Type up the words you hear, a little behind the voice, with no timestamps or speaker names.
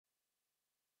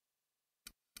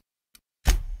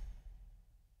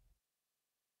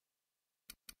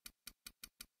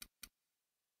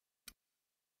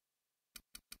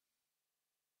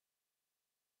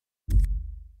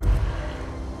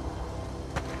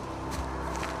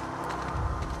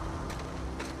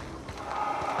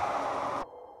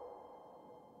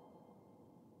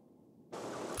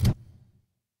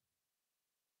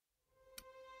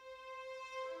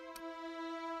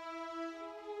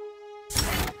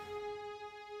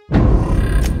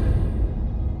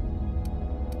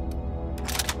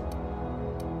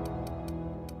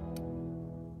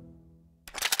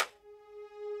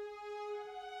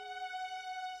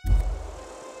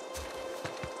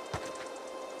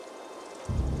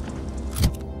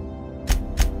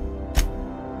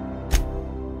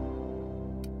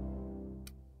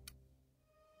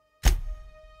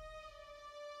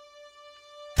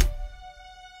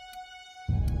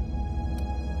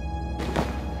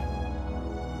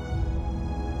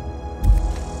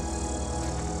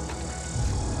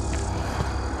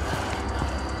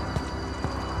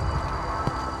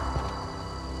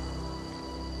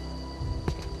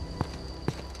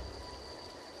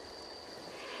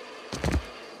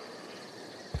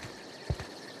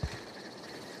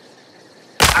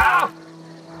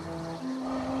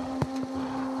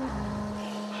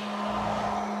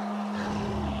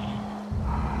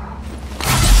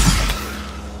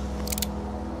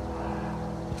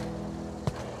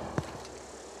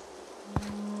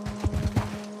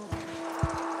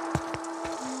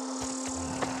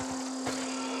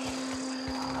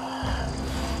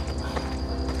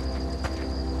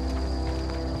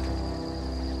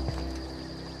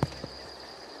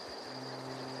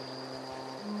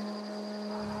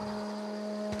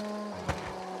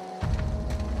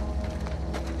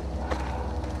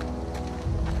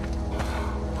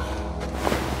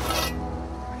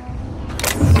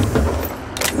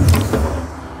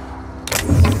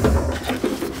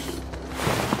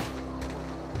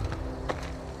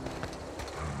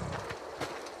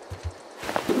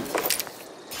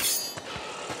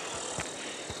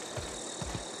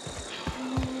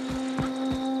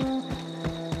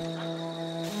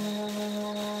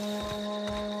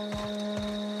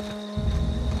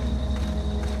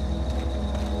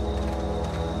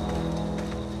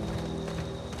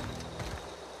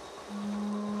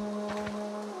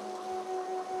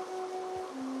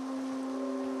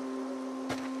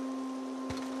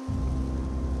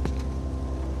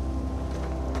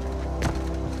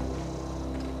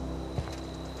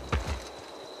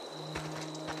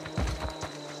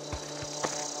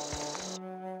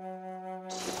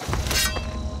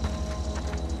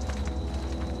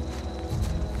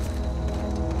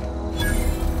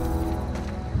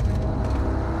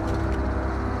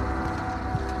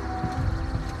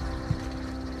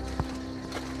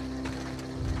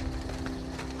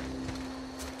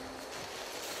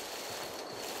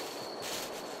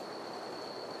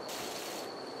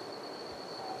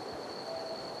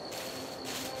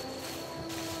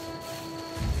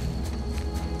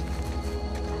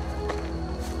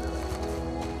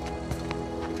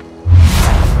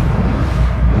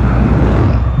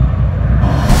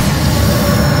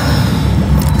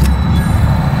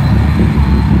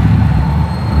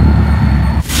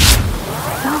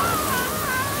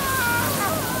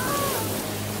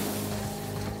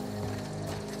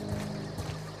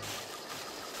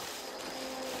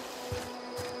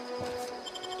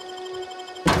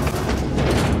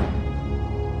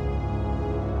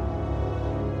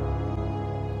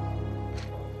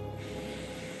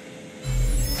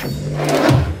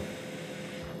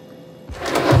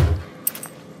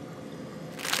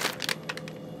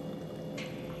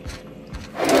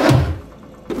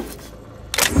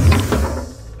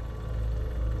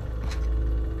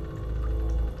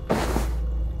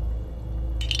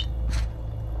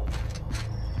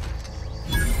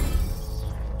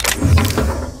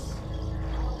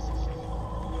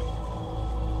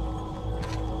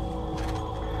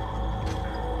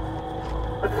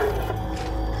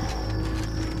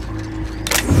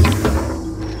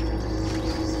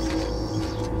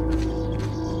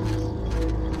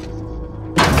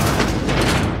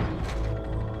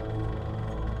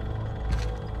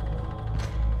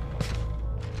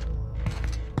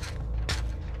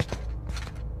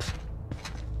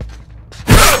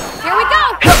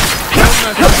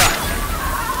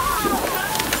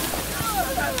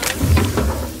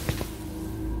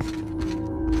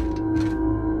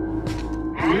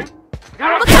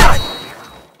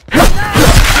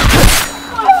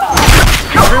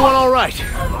Everyone all right?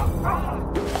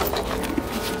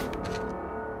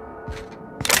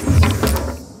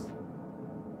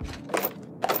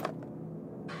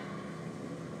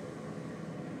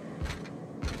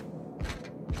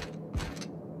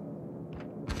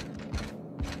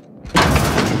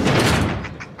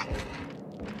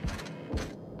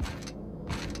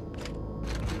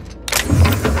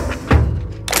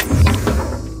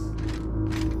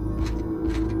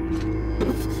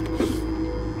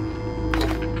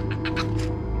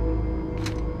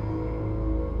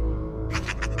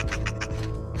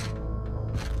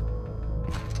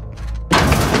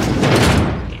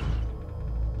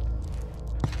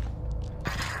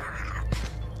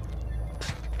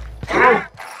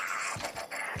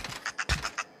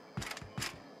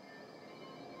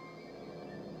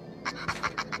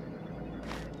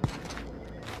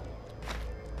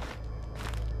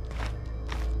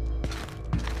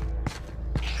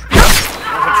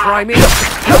 Try me.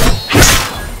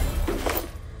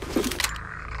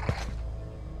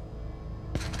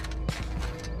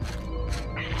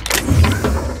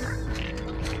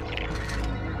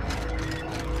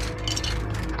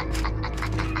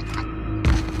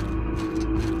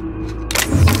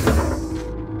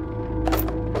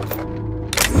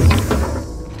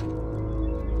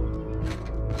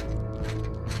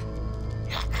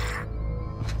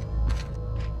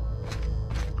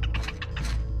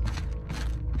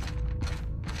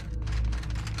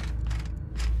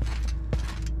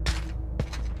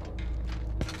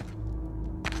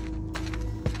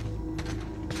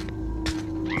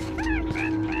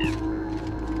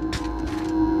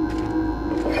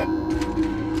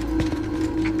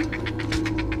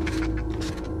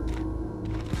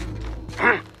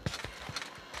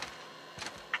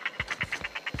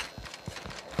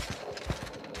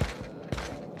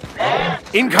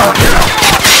 Incoming! Here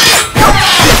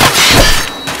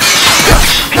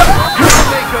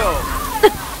they go!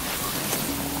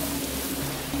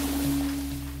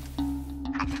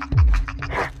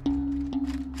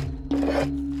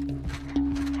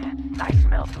 I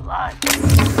smell blood.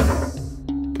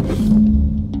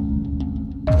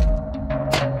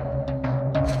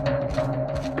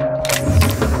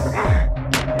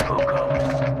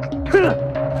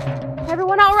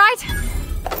 Everyone all right?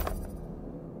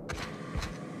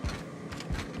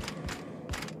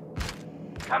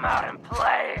 Come out and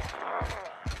play.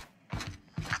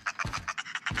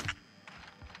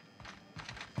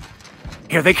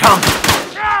 Here they come.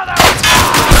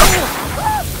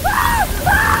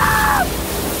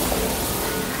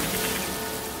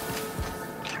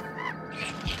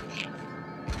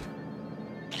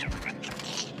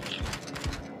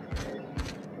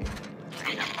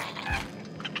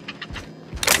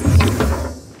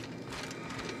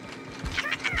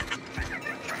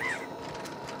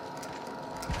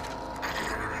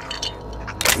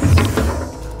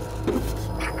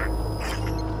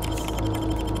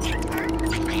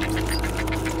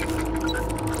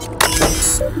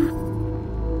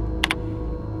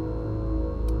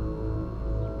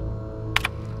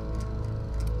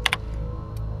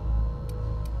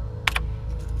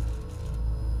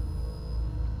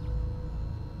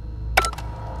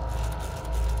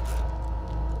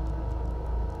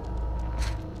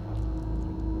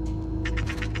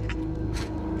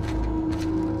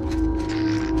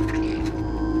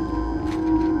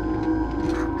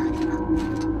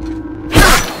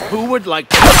 Who would like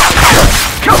to...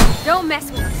 Don't mess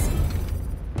with us.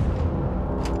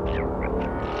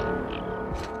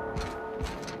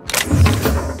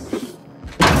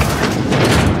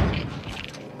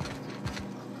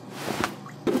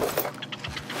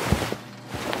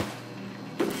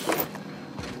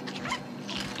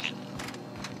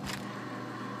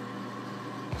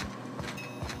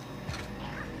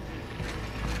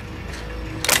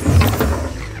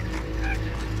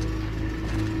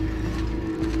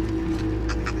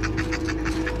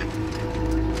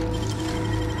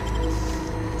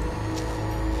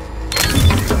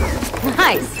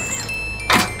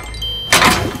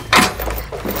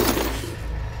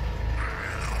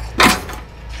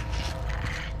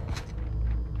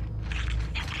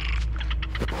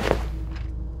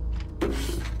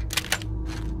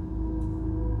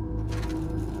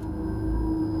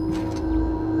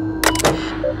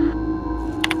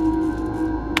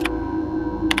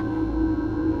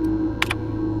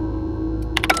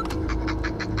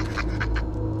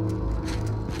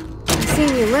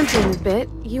 seen you limping a bit.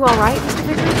 You alright, Mr.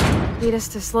 Vickers? Need us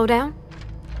to slow down?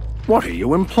 What are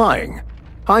you implying?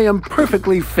 I am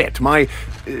perfectly fit. My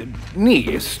knee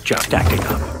is just acting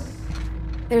up.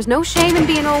 There's no shame in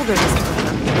being older,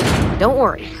 Mr. Vickers. Don't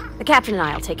worry. The captain and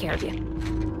I will take care of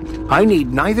you. I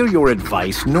need neither your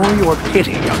advice nor your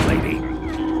pity, young lady.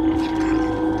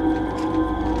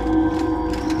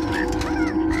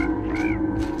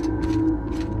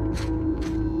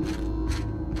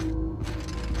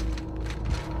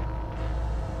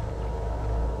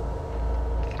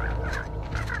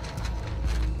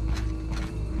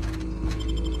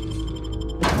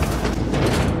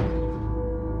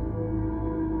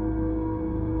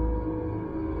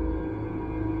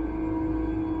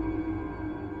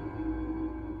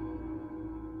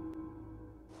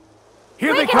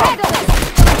 Here they come!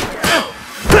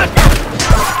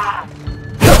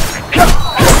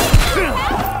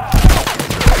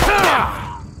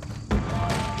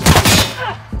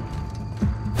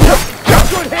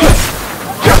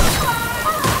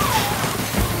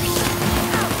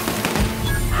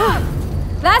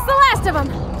 That's the last of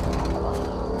them!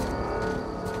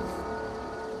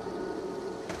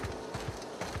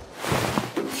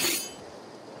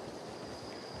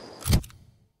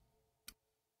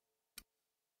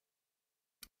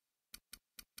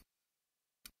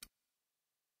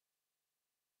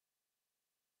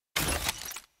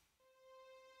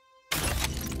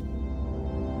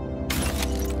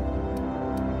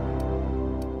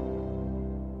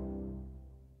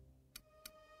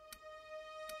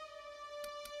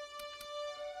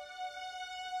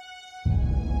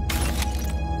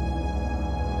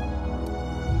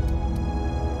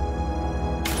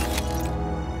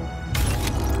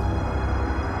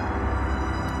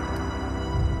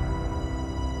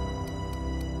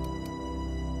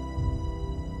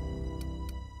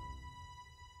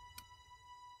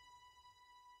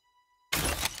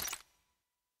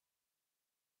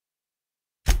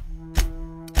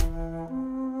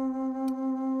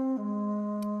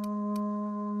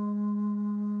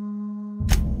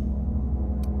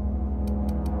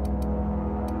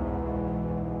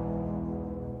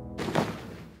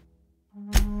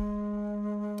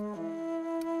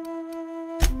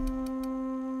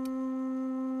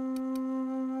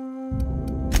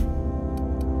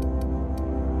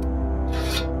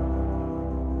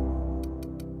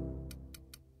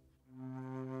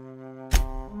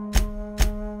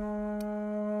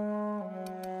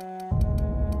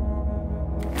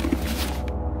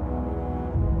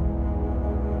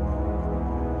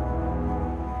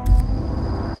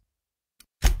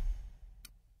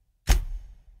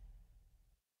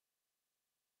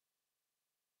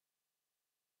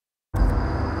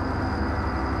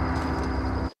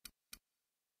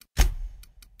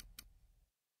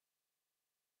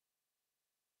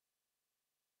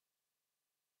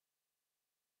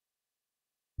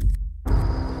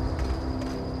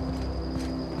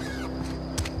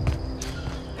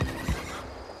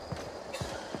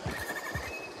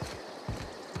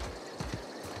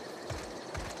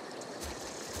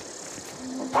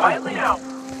 Quietly now.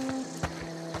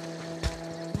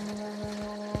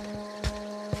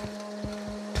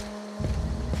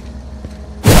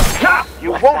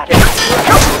 You won't get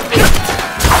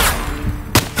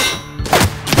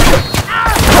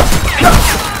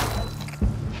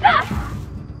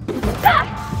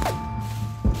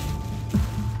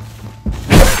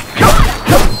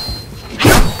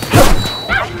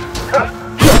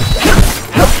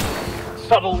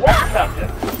subtle work, Captain.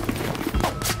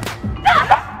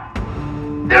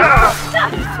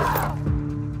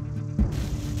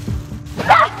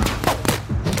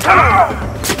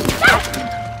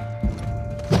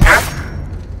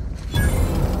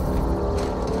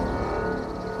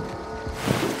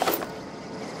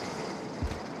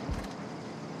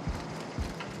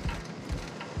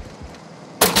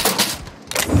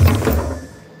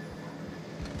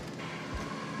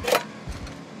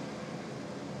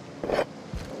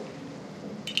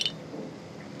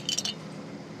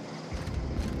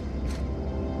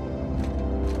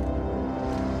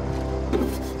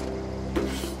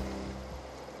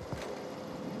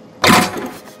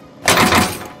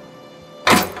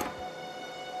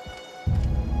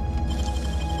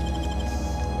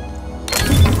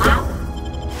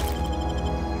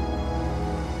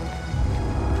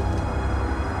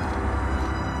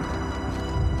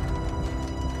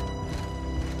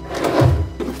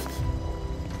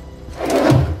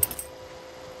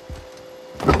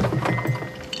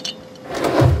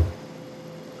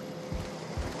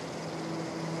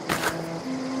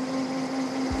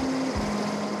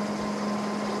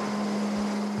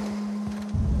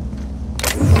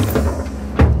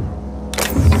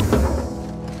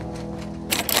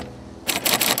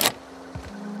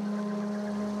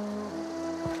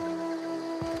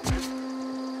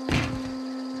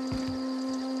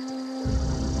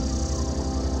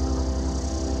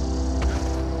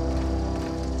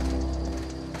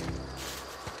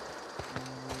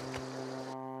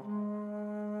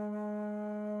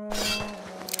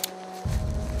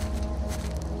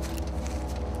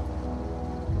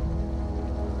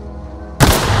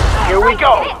 Here we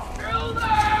go!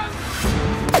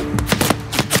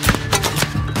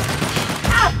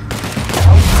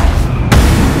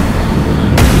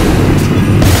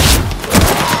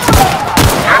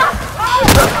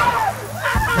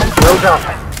 Rose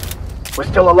up. We're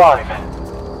still alive.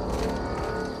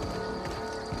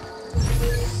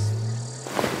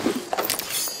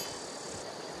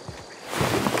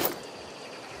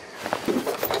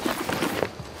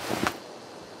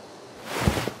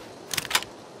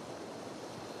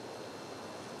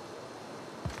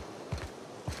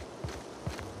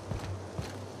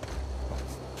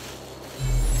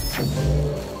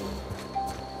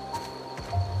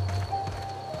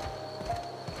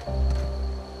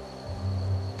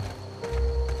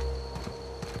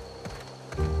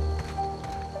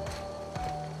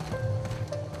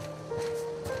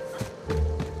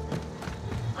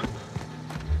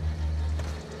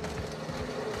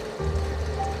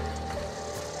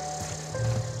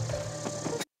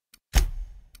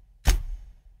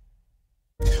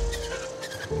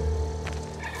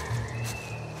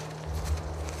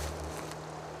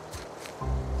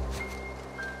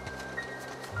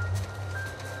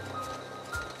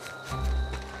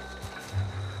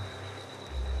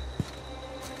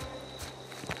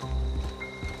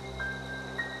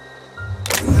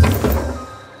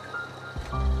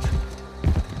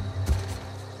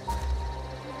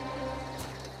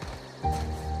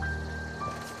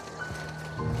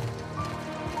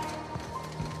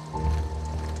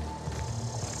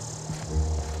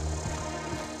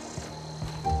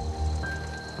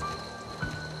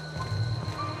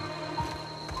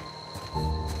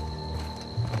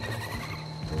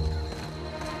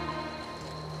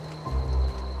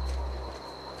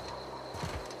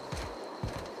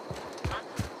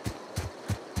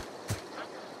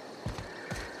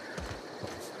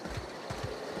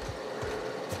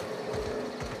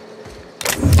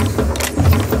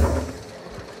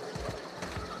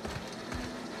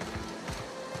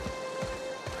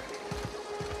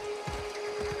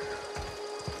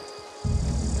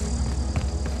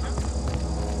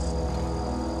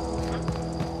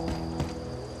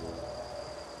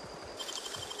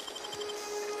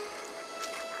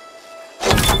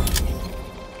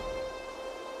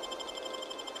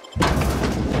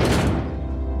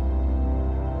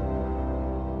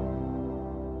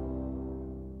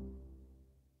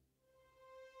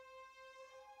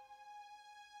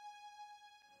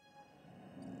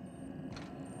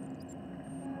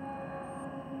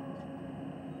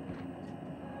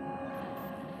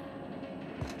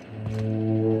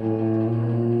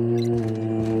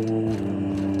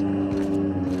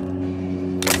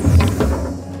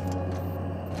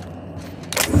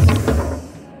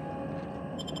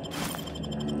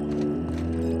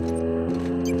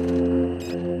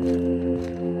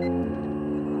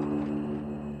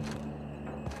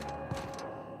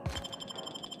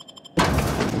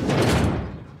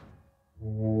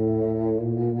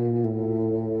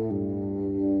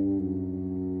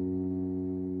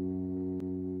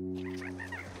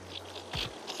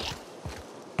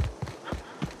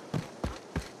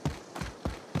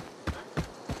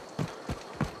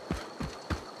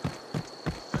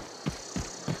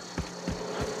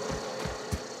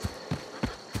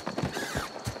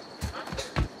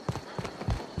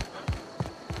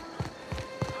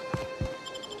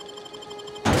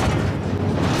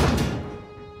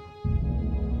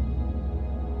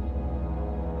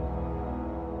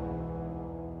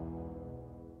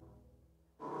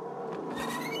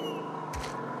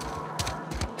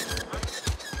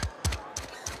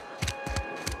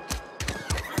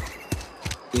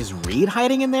 Is Reed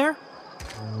hiding in there?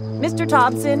 Mr.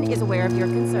 Thompson is aware of your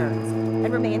concerns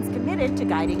and remains committed to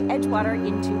guiding Edgewater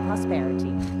into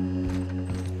prosperity.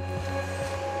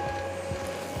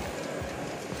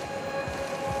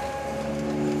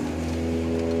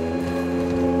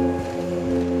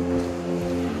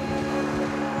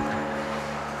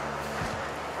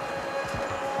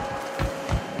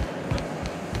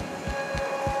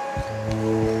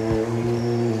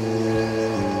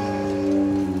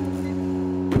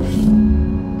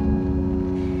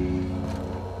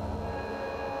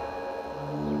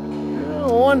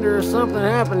 I wonder if something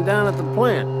happened down at the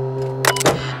plant.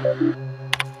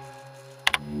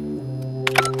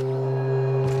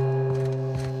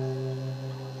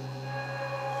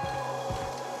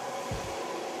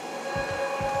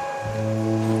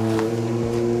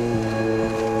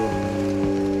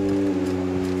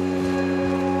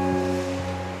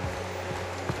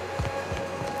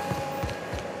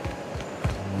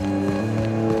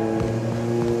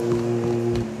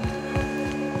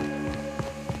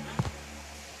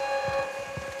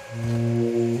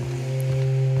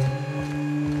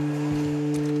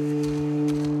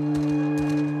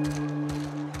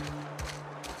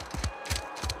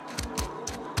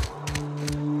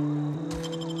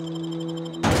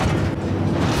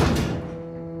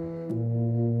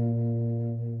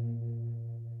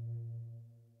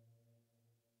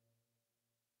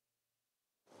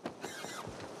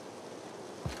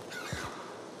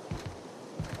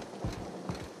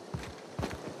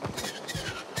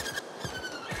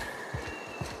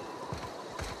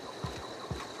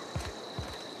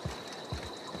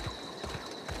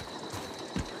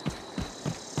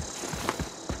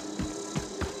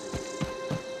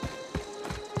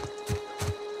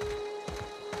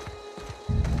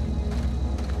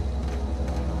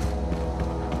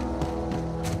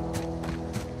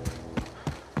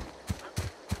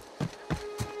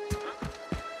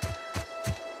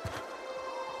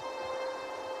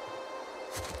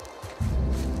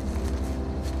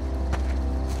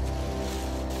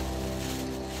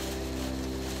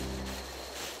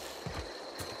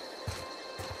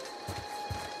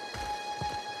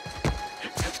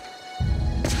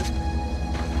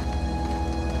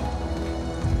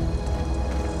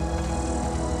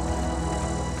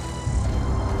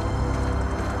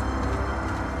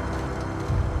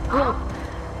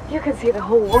 You can see the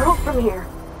whole world from here.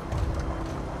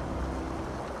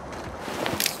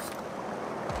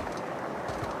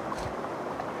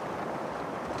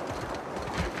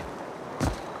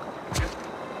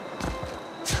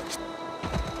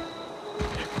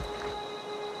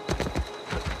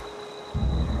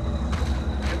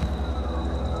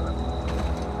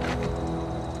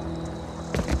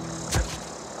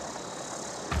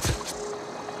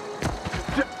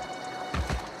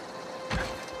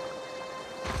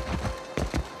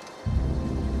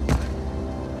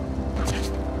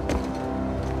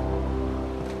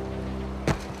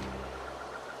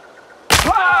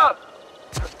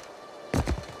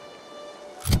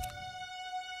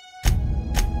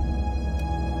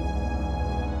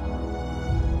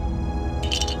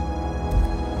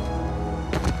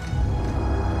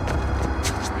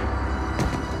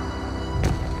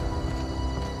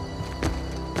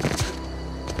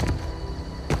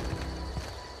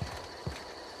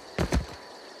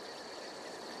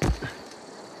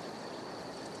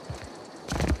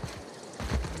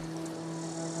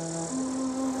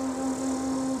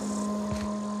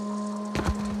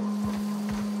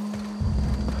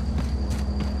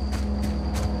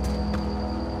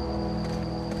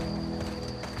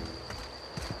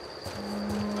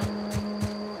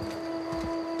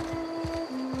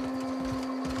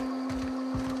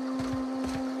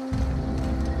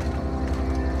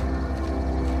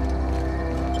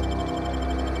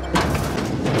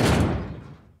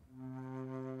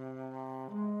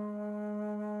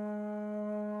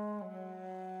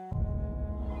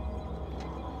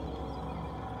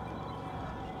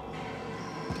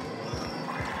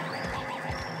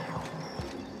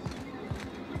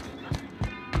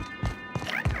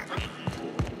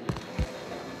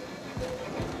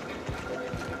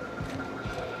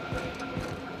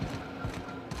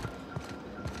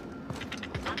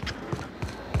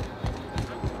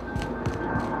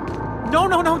 No,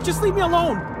 no, no, just leave me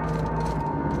alone.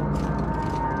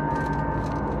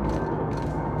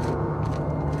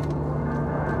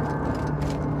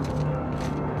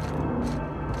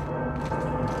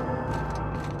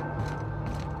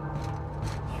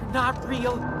 You're not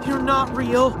real. You're not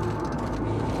real.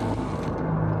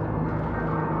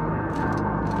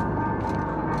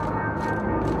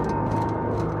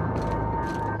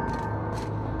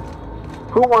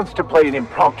 Who wants to play an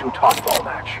impromptu tossball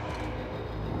match?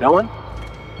 No one?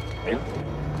 Really?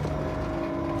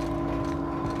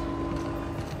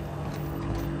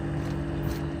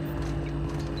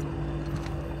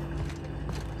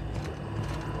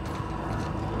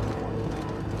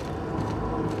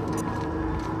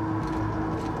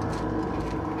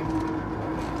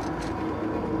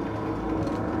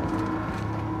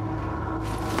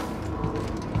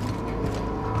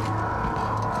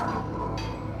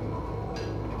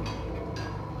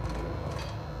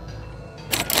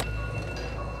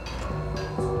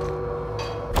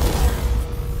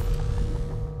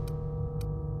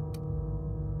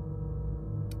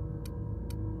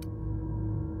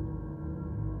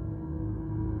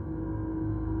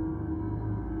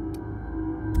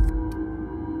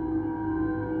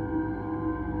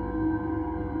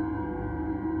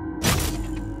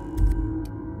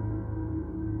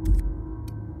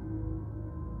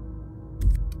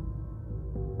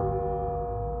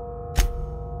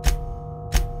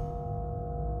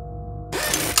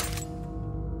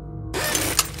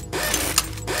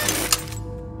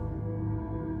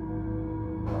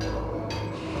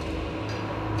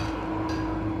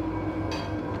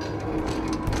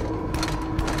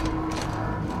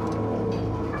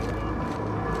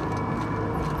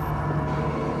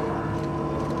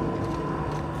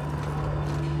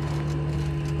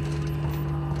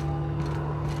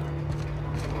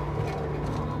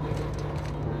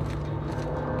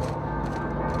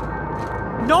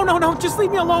 No, no, no, just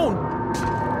leave me alone.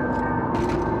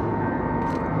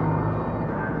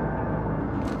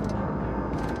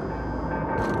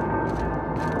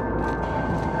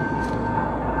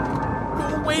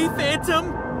 Go away,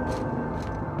 Phantom.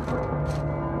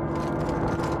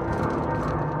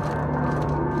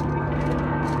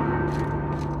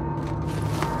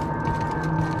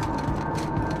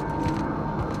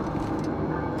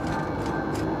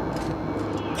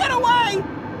 Get away!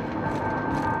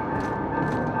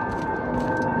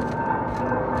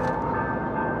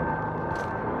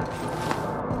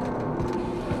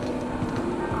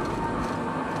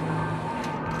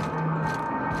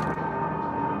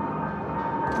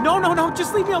 No, no, no,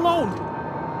 just leave me alone.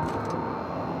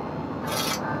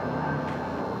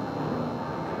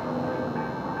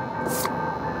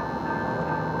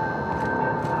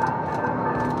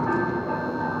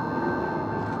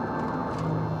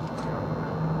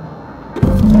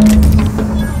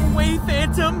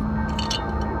 Phantom!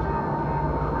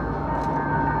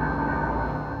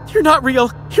 You're not real!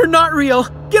 You're not real!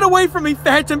 Get away from me,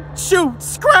 Phantom! Shoot!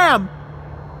 Scram!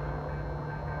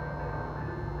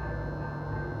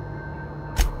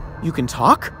 You can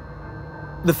talk?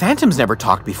 The Phantom's never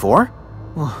talked before.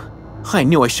 I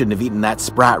knew I shouldn't have eaten that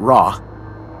sprat raw.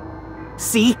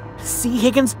 See? See,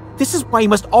 Higgins? This is why you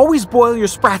must always boil your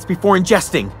sprats before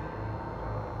ingesting.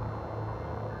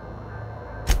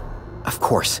 Of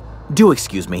course. Do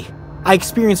excuse me. I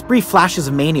experience brief flashes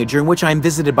of mania during which I am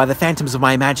visited by the phantoms of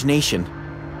my imagination.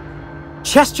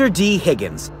 Chester D.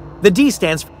 Higgins. The D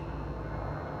stands for...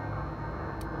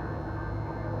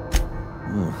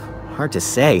 Hard to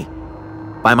say.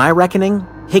 By my reckoning,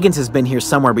 Higgins has been here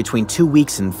somewhere between 2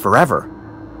 weeks and forever.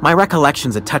 My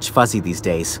recollection's a touch fuzzy these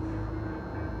days.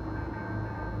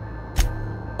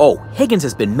 Oh, Higgins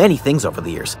has been many things over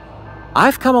the years.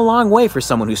 I've come a long way for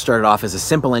someone who started off as a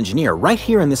simple engineer right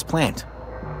here in this plant.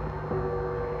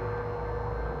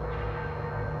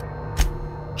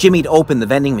 Jimmy'd opened the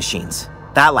vending machines.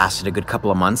 That lasted a good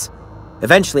couple of months.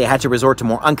 Eventually, I had to resort to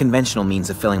more unconventional means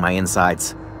of filling my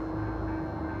insides.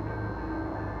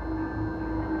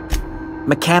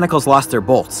 Mechanicals lost their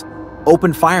bolts.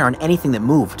 Opened fire on anything that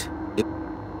moved.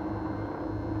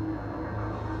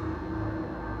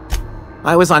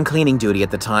 I was on cleaning duty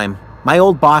at the time. My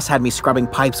old boss had me scrubbing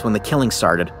pipes when the killing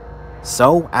started.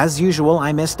 So, as usual,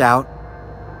 I missed out.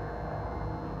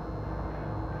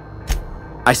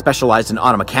 I specialized in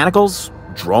automechanicals,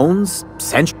 drones,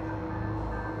 sentries.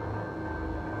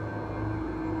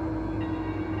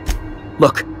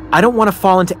 Look, I don't want to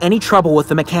fall into any trouble with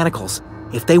the mechanicals.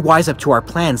 If they wise up to our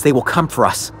plans, they will come for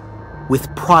us.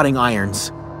 With prodding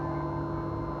irons.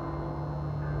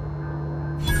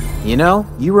 You know,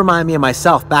 you remind me of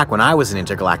myself back when I was an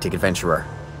intergalactic adventurer.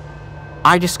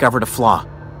 I discovered a flaw.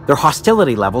 Their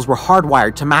hostility levels were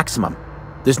hardwired to maximum.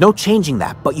 There's no changing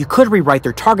that, but you could rewrite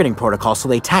their targeting protocol so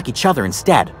they attack each other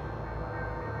instead.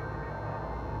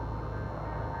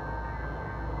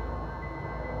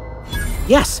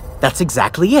 Yes, that's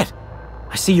exactly it.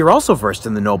 I see you're also versed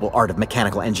in the noble art of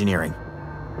mechanical engineering.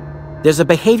 There's a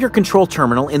behavior control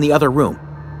terminal in the other room.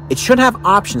 It should have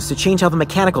options to change how the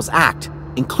mechanicals act,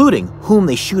 including whom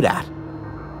they shoot at.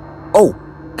 Oh,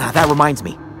 that reminds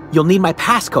me. You'll need my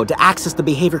passcode to access the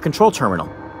behavior control terminal.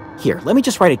 Here, let me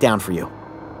just write it down for you.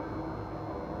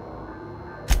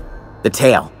 The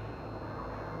tail.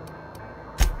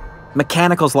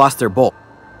 Mechanicals lost their bolt.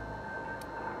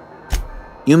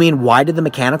 You mean, why did the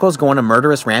mechanicals go on a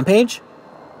murderous rampage?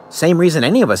 Same reason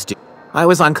any of us do. I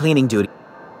was on cleaning duty.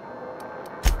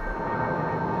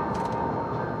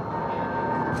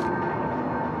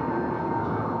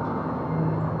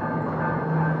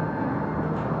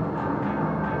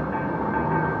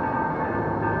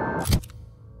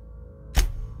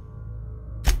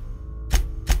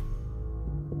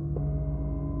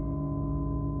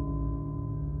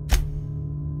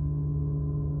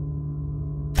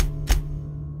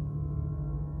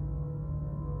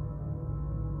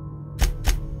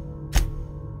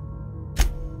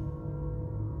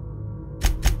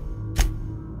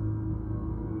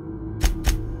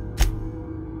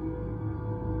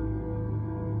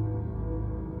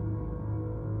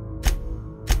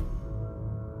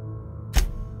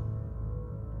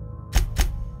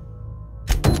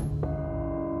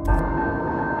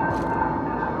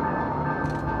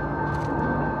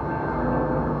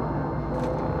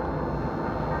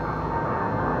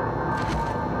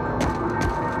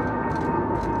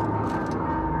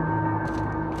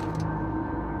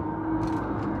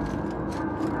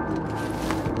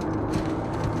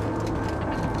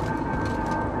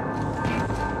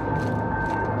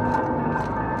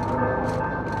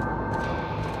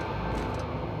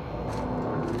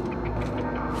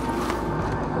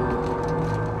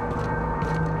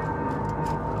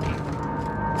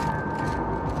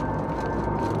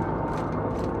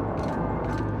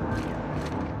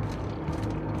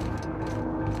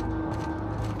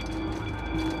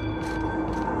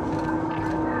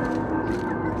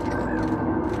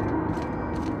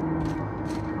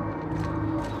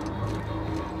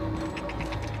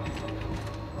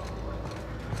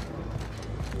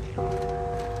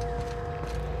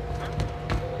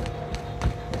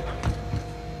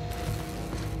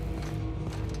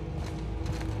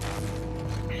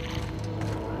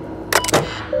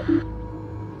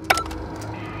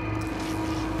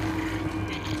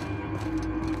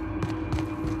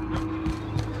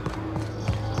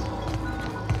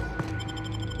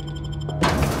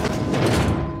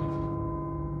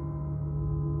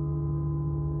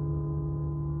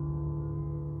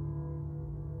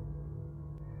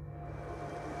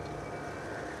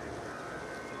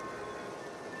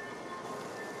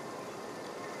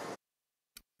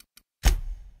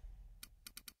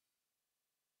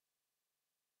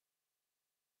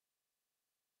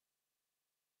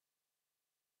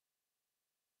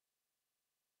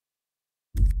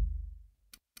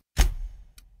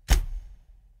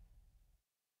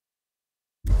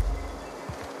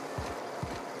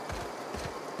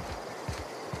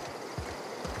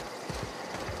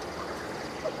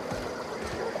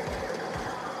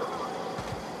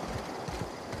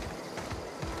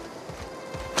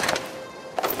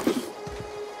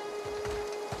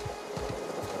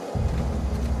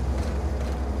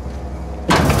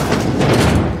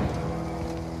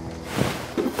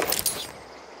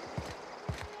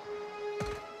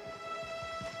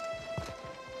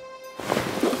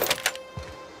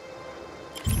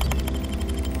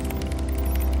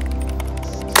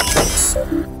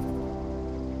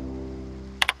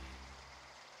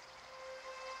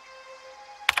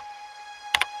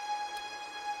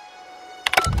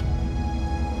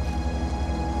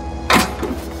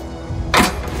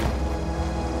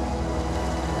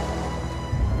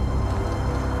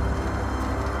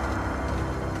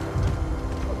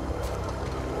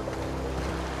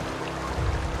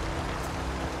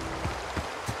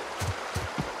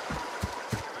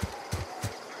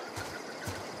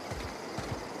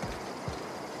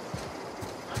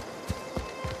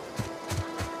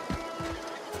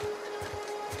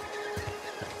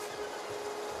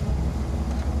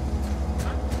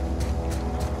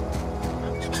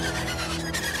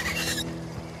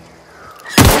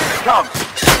 come!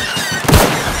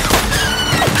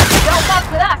 Don't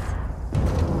fuck with us!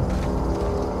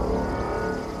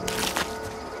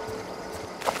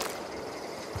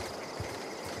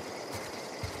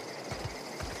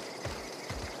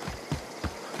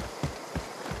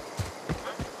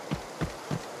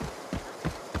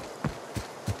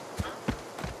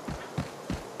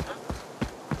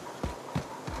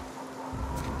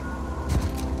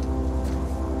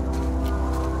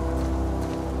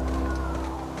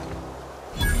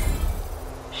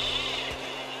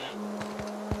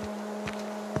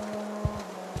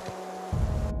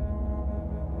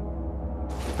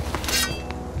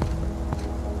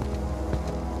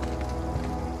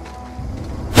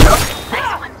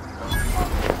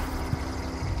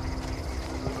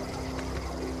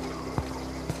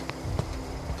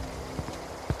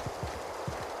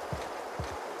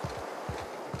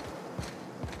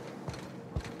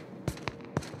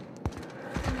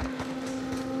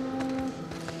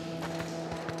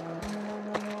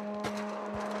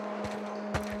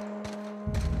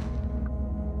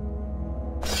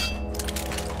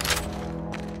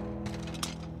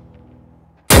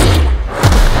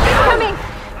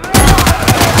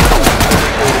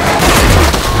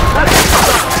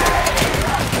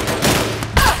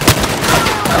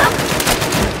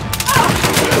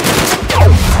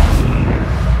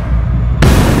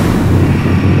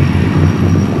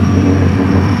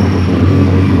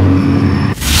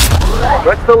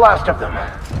 That's the last of them.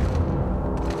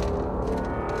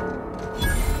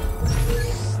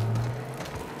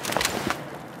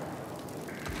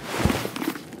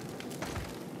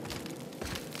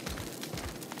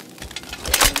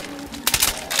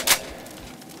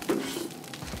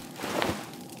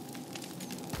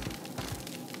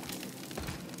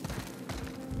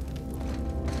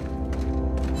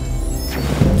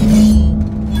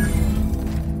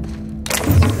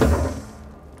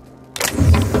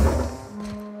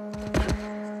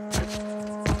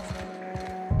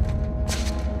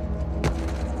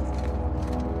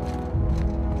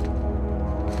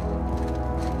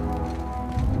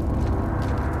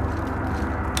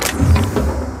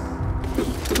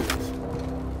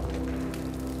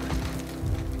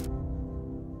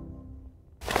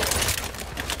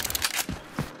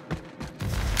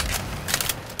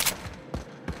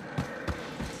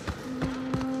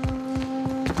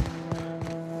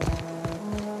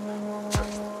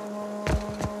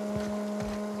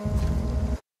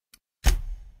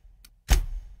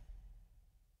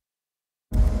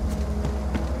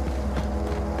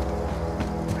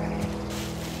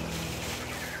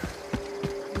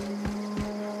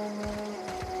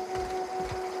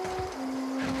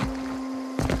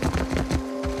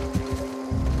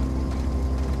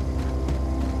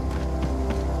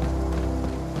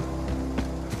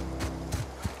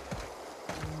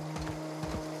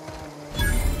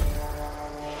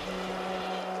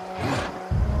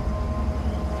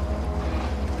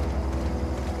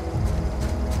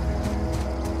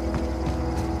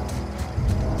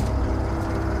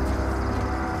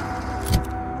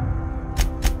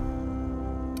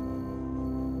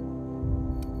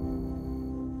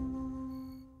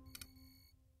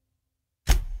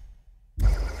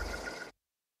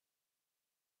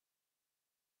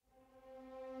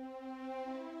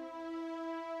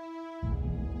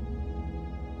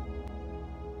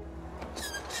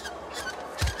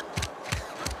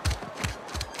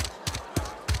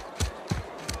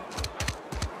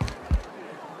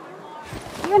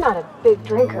 You're not a big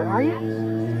drinker, are you?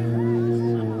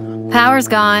 Power's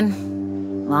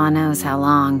gone. Law knows how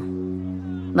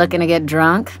long. Looking to get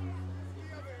drunk?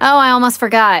 Oh, I almost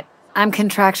forgot. I'm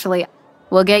contractually...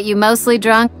 We'll get you mostly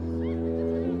drunk.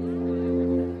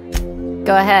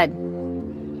 Go ahead.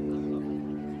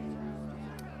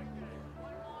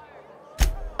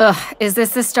 Ugh, is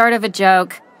this the start of a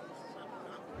joke?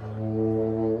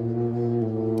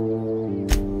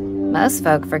 Most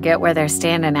folk forget where they're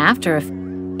standing after if...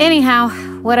 Anyhow,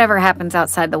 whatever happens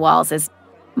outside the walls is...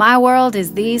 My world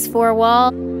is these four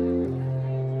walls.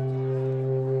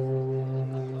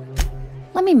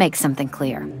 Let me make something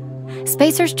clear.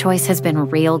 Spacer's Choice has been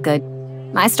real good.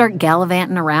 I start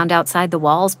gallivanting around outside the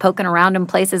walls, poking around in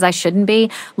places I shouldn't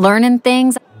be, learning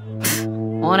things.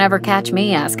 Won't ever catch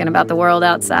me asking about the world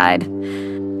outside.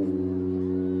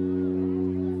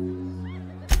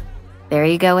 There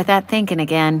you go with that thinking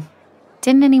again.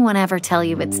 Didn't anyone ever tell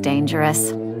you it's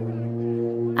dangerous?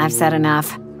 I've said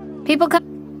enough. People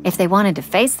come if they wanted to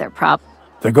face their problem.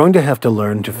 They're going to have to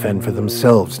learn to fend for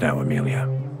themselves now, Amelia.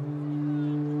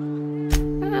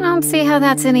 I don't see how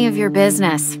that's any of your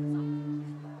business.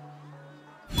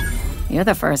 You're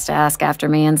the first to ask after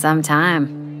me in some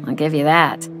time. I'll give you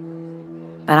that.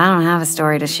 But I don't have a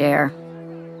story to share.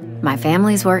 My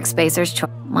family's work Spacer's choice.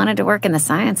 Wanted to work in the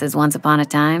sciences once upon a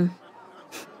time.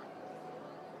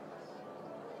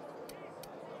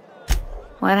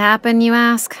 What happened, you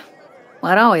ask?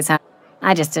 What always happened?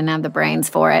 I just didn't have the brains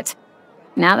for it.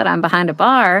 Now that I'm behind a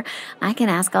bar, I can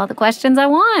ask all the questions I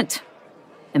want.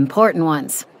 Important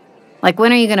ones. Like,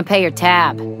 when are you gonna pay your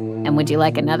tab? And would you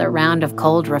like another round of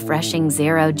cold, refreshing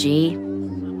Zero-G?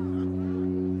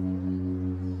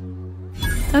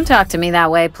 Don't talk to me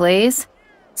that way, please.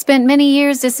 Spent many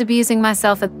years disabusing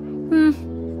myself of...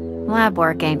 lab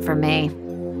work ain't for me.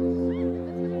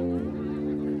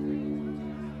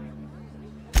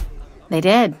 They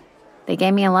did. They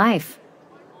gave me a life.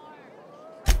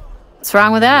 What's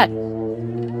wrong with that?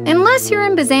 Unless you're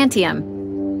in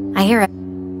Byzantium. I hear it.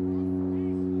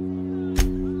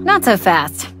 Not so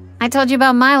fast. I told you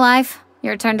about my life.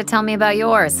 Your turn to tell me about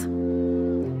yours.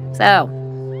 So,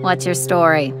 what's your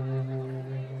story?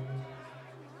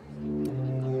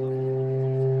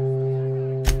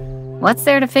 What's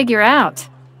there to figure out?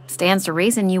 Stands to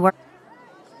reason you were...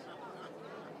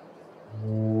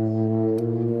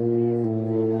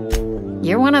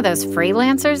 You're one of those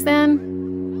freelancers,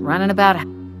 then? Running about...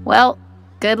 Well,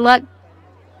 good luck.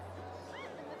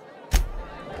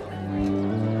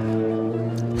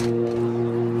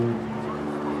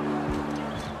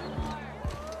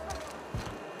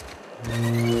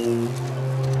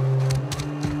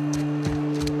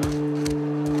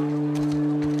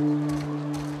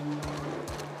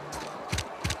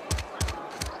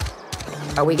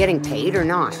 Are we getting paid or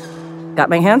not? Got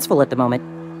my hands full at the moment.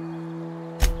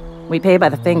 We pay by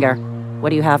the finger.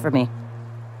 What do you have for me?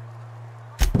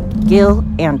 Gil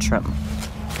Antrim.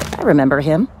 I remember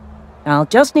him. I'll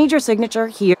just need your signature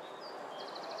here.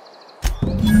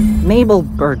 Mabel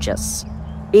Burgess.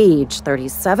 Age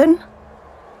 37.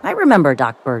 I remember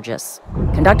Doc Burgess.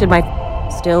 Conducted my...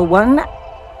 Still one...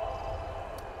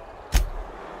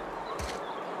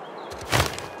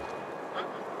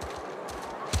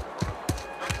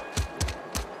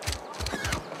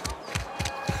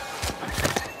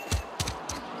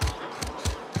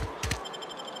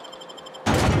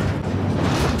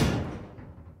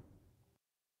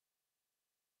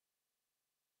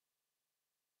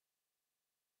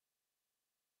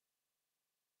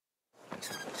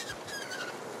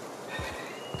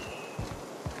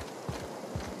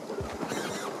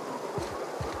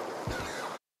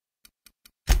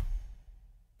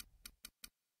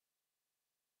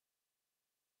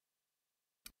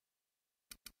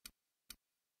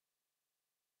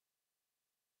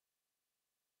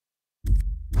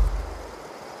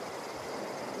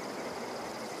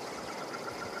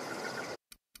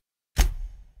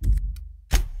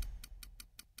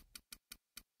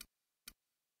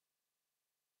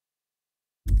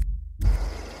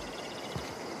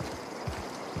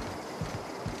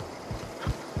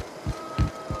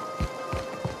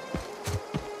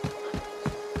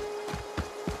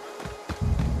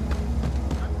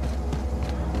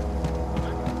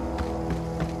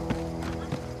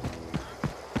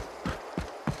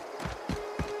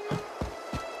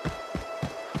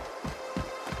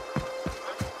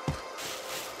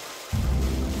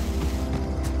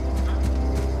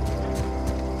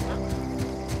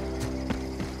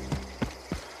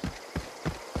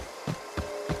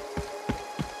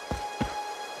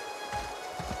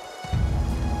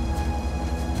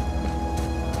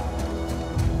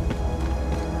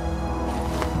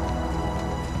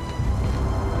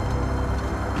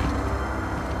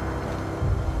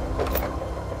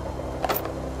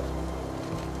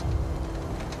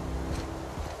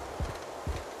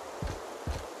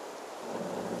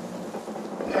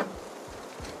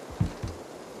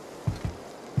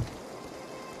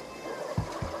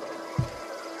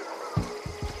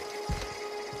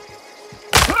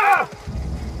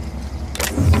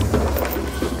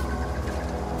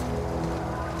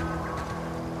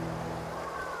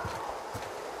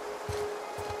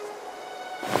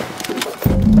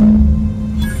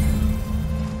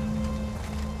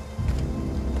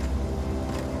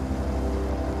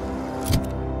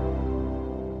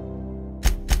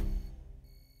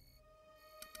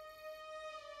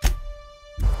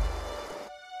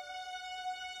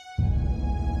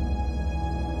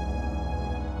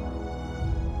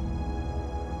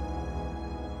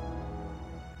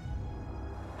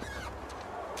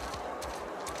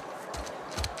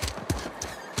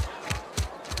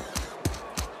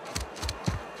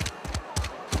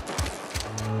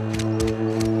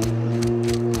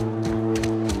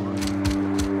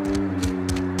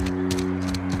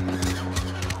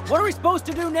 What are we supposed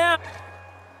to do now?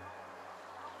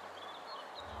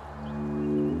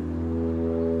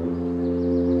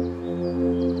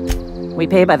 We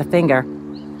pay by the finger.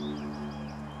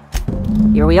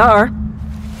 Here we are.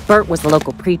 Bert was the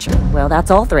local preacher. Well, that's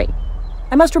all three.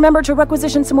 I must remember to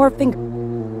requisition some more finger...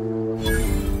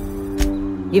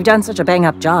 You've done such a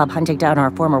bang-up job hunting down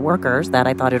our former workers that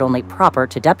I thought it only proper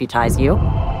to deputize you.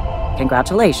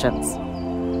 Congratulations.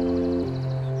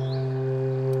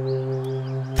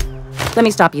 Let me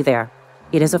stop you there.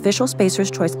 It is official Spacer's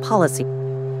Choice policy.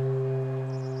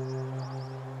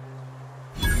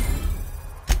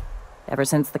 Ever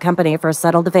since the company first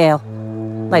settled the Veil.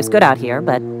 Life's good out here,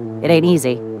 but it ain't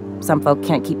easy. Some folk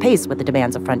can't keep pace with the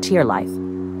demands of frontier life.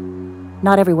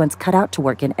 Not everyone's cut out to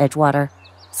work in Edgewater.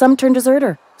 Some turn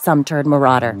deserter, some turn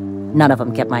marauder. None of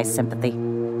them get my sympathy.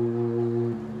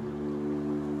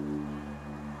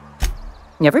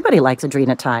 Everybody likes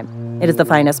Adrenatime. It is the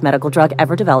finest medical drug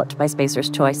ever developed by Spacer's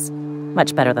Choice.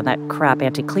 Much better than that crap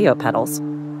anti-Cleo pedals.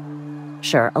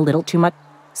 Sure, a little too much.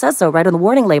 Says so right on the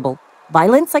warning label.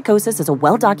 Violent psychosis is a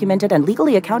well-documented and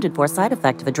legally accounted for side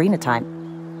effect of Adrenatime.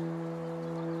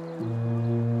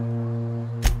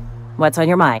 What's on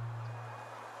your mind?